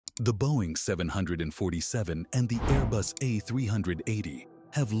The Boeing 747 and the Airbus A380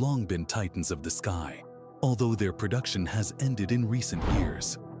 have long been titans of the sky, although their production has ended in recent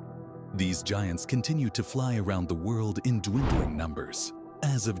years. These giants continue to fly around the world in dwindling numbers.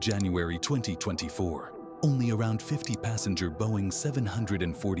 As of January 2024, only around 50 passenger Boeing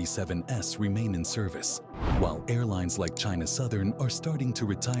 747s remain in service, while airlines like China Southern are starting to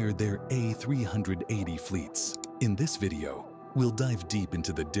retire their A380 fleets. In this video, we'll dive deep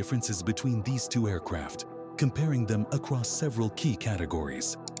into the differences between these two aircraft, comparing them across several key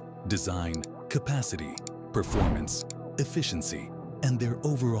categories: design, capacity, performance, efficiency, and their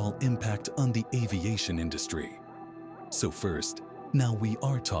overall impact on the aviation industry. So first, now we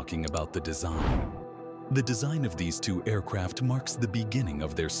are talking about the design. The design of these two aircraft marks the beginning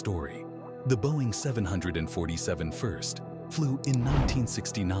of their story. The Boeing 747 first flew in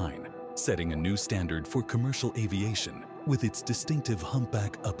 1969, setting a new standard for commercial aviation with its distinctive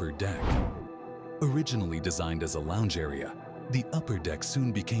humpback upper deck. Originally designed as a lounge area, the upper deck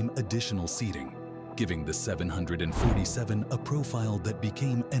soon became additional seating, giving the 747 a profile that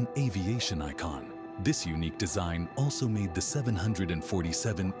became an aviation icon. This unique design also made the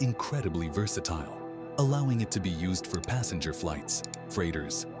 747 incredibly versatile, allowing it to be used for passenger flights,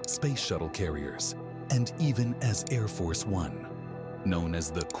 freighters, space shuttle carriers, and even as Air Force One. Known as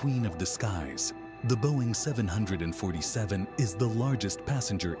the Queen of the Skies, the Boeing 747 is the largest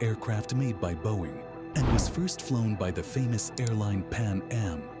passenger aircraft made by Boeing and was first flown by the famous airline Pan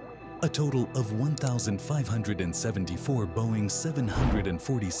Am. A total of 1,574 Boeing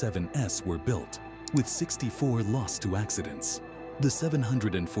 747s were built, with 64 lost to accidents. The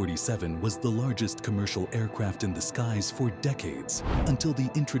 747 was the largest commercial aircraft in the skies for decades, until the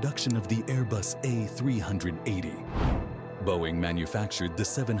introduction of the Airbus A380. Boeing manufactured the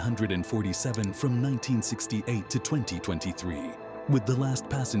 747 from 1968 to 2023, with the last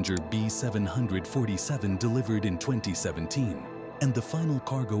passenger B747 delivered in 2017 and the final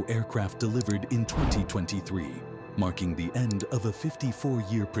cargo aircraft delivered in 2023, marking the end of a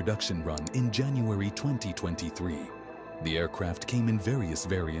 54-year production run in January 2023. The aircraft came in various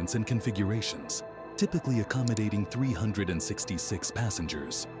variants and configurations, typically accommodating 366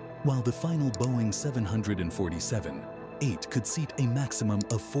 passengers, while the final Boeing 747 could seat a maximum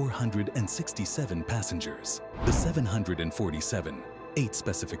of 467 passengers. The 747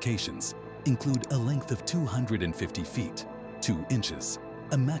 specifications include a length of 250 feet, 2 inches,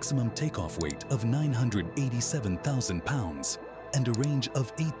 a maximum takeoff weight of 987,000 pounds, and a range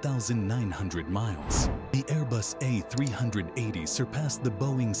of 8,900 miles. The Airbus A380 surpassed the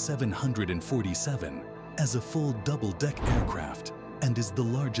Boeing 747 as a full double-deck aircraft and is the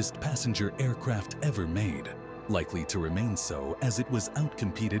largest passenger aircraft ever made, likely to remain so as it was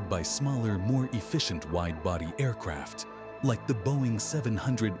outcompeted by smaller, more efficient wide-body aircraft, like the Boeing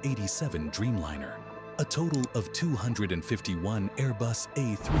 787 Dreamliner. A total of 251 Airbus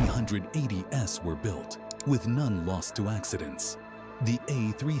A380s were built, with none lost to accidents. The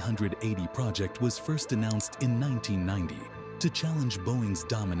A380 project was first announced in 1990 to challenge Boeing's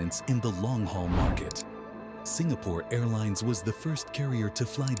dominance in the long-haul market. Singapore Airlines was the first carrier to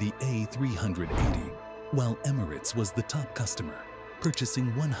fly the A380, while Emirates was the top customer,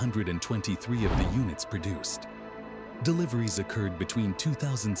 purchasing 123 of the units produced. Deliveries occurred between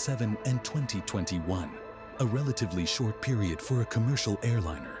 2007 and 2021, a relatively short period for a commercial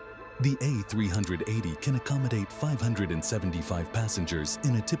airliner. The A380 can accommodate 575 passengers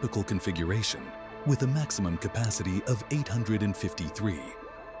in a typical configuration, with a maximum capacity of 853.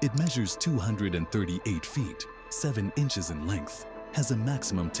 It measures 238 feet, 7 inches in length, has a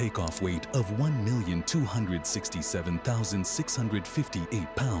maximum takeoff weight of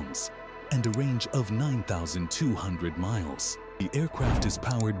 1,267,658 pounds, and a range of 9,200 miles. The aircraft is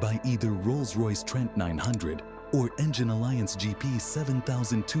powered by either Rolls-Royce Trent 900 or Engine Alliance GP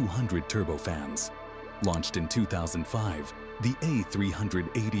 7200 turbofans. Launched in 2005, the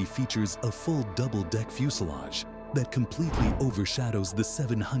A380 features a full double-deck fuselage that completely overshadows the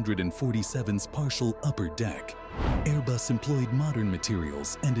 747's partial upper deck. Airbus employed modern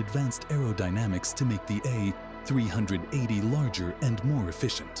materials and advanced aerodynamics to make the A380 larger and more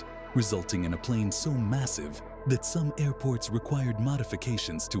efficient, resulting in a plane so massive that some airports required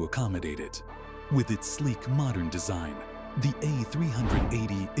modifications to accommodate it. With its sleek, modern design, the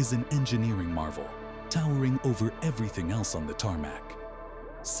A380 is an engineering marvel, towering over everything else on the tarmac.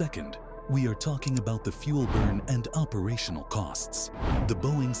 Second, we are talking about the fuel burn and operational costs. The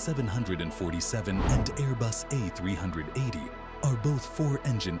Boeing 747 and Airbus A380 are both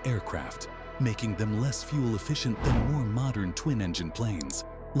 4-engine aircraft, making them less fuel efficient than more modern twin-engine planes,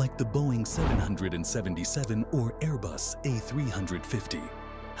 like the Boeing 777 or Airbus A350.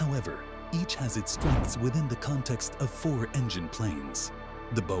 However, each has its strengths within the context of four-engine planes.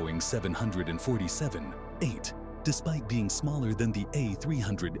 The Boeing 747-8, despite being smaller than the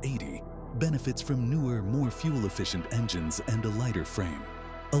A380, benefits from newer, more fuel-efficient engines and a lighter frame,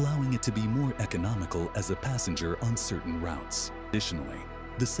 allowing it to be more economical as a passenger on certain routes. Additionally,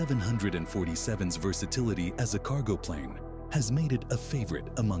 the 747's versatility as a cargo plane has made it a favorite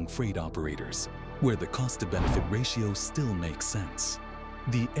among freight operators, where the cost-to-benefit ratio still makes sense.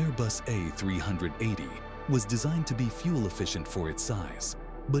 The Airbus A380 was designed to be fuel-efficient for its size,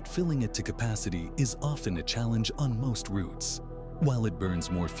 but filling it to capacity is often a challenge on most routes. While it burns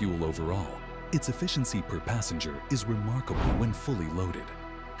more fuel overall, its efficiency per passenger is remarkable when fully loaded.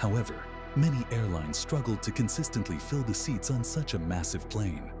 However, many airlines struggled to consistently fill the seats on such a massive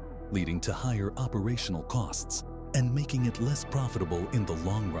plane, leading to higher operational costs and making it less profitable in the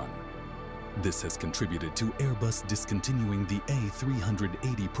long run. This has contributed to Airbus discontinuing the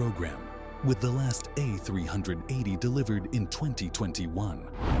A380 program, with the last A380 delivered in 2021.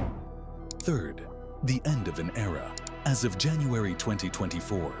 Third, the end of an era. As of January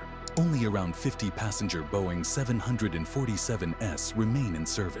 2024, only around 50 passenger Boeing 747s remain in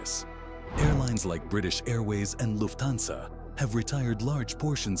service. Airlines like British Airways and Lufthansa have retired large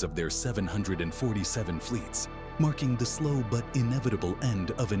portions of their 747 fleets, marking the slow but inevitable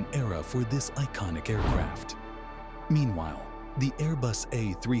end of an era for this iconic aircraft. Meanwhile, the Airbus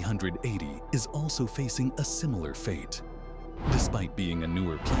A380 is also facing a similar fate. Despite being a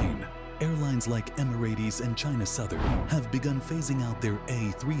newer plane, airlines like Emirates and China Southern have begun phasing out their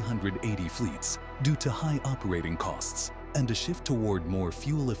A380 fleets due to high operating costs and a shift toward more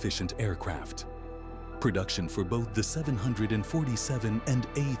fuel-efficient aircraft. Production for both the 747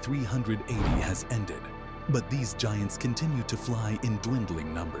 and A380 has ended, but these giants continue to fly in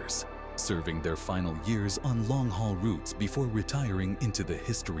dwindling numbers, serving their final years on long-haul routes before retiring into the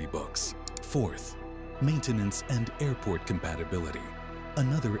history books. Fourth, maintenance and airport compatibility.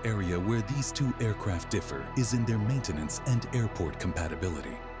 Another area where these two aircraft differ is in their maintenance and airport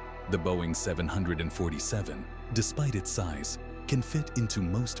compatibility. The Boeing 747, despite its size, can fit into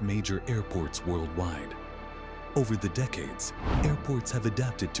most major airports worldwide. Over the decades, airports have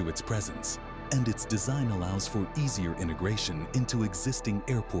adapted to its presence, and its design allows for easier integration into existing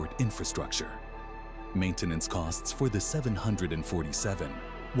airport infrastructure. Maintenance costs for the 747,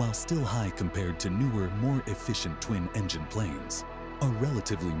 while still high compared to newer, more efficient twin-engine planes, are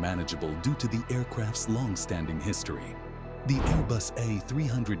relatively manageable due to the aircraft's long-standing history. The Airbus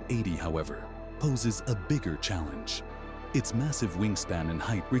A380, however, poses a bigger challenge. Its massive wingspan and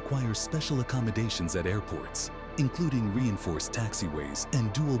height requires special accommodations at airports, including reinforced taxiways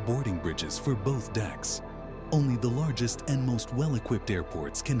and dual boarding bridges for both decks. Only the largest and most well-equipped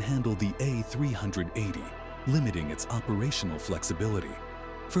airports can handle the A380, limiting its operational flexibility.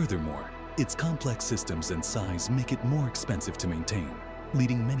 Furthermore, its complex systems and size make it more expensive to maintain,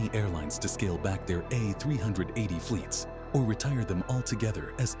 leading many airlines to scale back their A380 fleets or retire them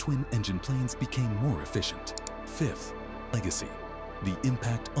altogether as twin-engine planes became more efficient. Fifth, legacy. The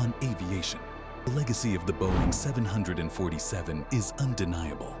impact on aviation. The legacy of the Boeing 747 is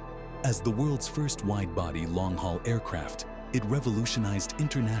undeniable. As the world's first wide-body long-haul aircraft, it revolutionized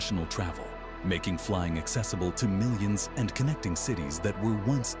international travel, making flying accessible to millions and connecting cities that were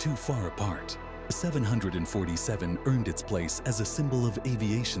once too far apart. The 747 earned its place as a symbol of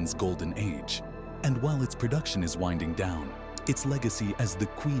aviation's golden age, and while its production is winding down, its legacy as the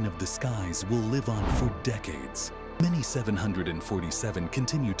Queen of the Skies will live on for decades. Many 747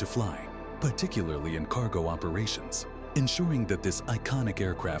 continue to fly, particularly in cargo operations, ensuring that this iconic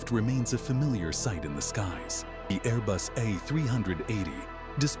aircraft remains a familiar sight in the skies. The Airbus A380,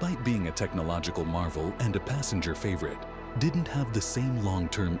 despite being a technological marvel and a passenger favorite, didn't have the same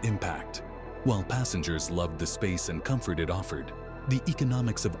long-term impact. While passengers loved the space and comfort it offered, the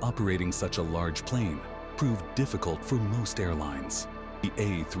economics of operating such a large plane proved difficult for most airlines. The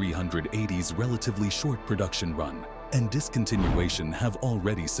A380's relatively short production run and discontinuation have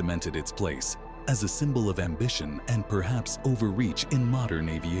already cemented its place as a symbol of ambition and perhaps overreach in modern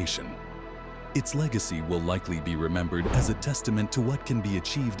aviation. Its legacy will likely be remembered as a testament to what can be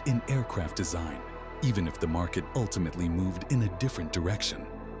achieved in aircraft design, even if the market ultimately moved in a different direction.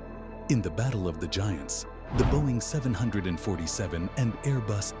 In the Battle of the Giants, the Boeing 747 and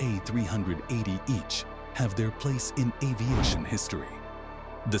Airbus A380 each have their place in aviation history.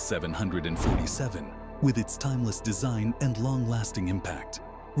 The 747, with its timeless design and long-lasting impact,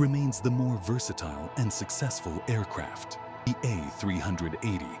 remains the more versatile and successful aircraft. The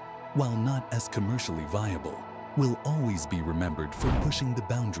A380, while not as commercially viable, will always be remembered for pushing the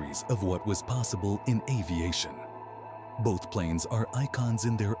boundaries of what was possible in aviation. Both planes are icons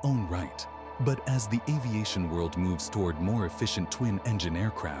in their own right, but as the aviation world moves toward more efficient twin-engine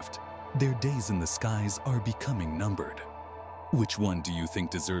aircraft, their days in the skies are becoming numbered. Which one do you think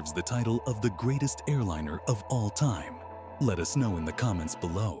deserves the title of the greatest airliner of all time? Let us know in the comments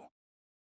below.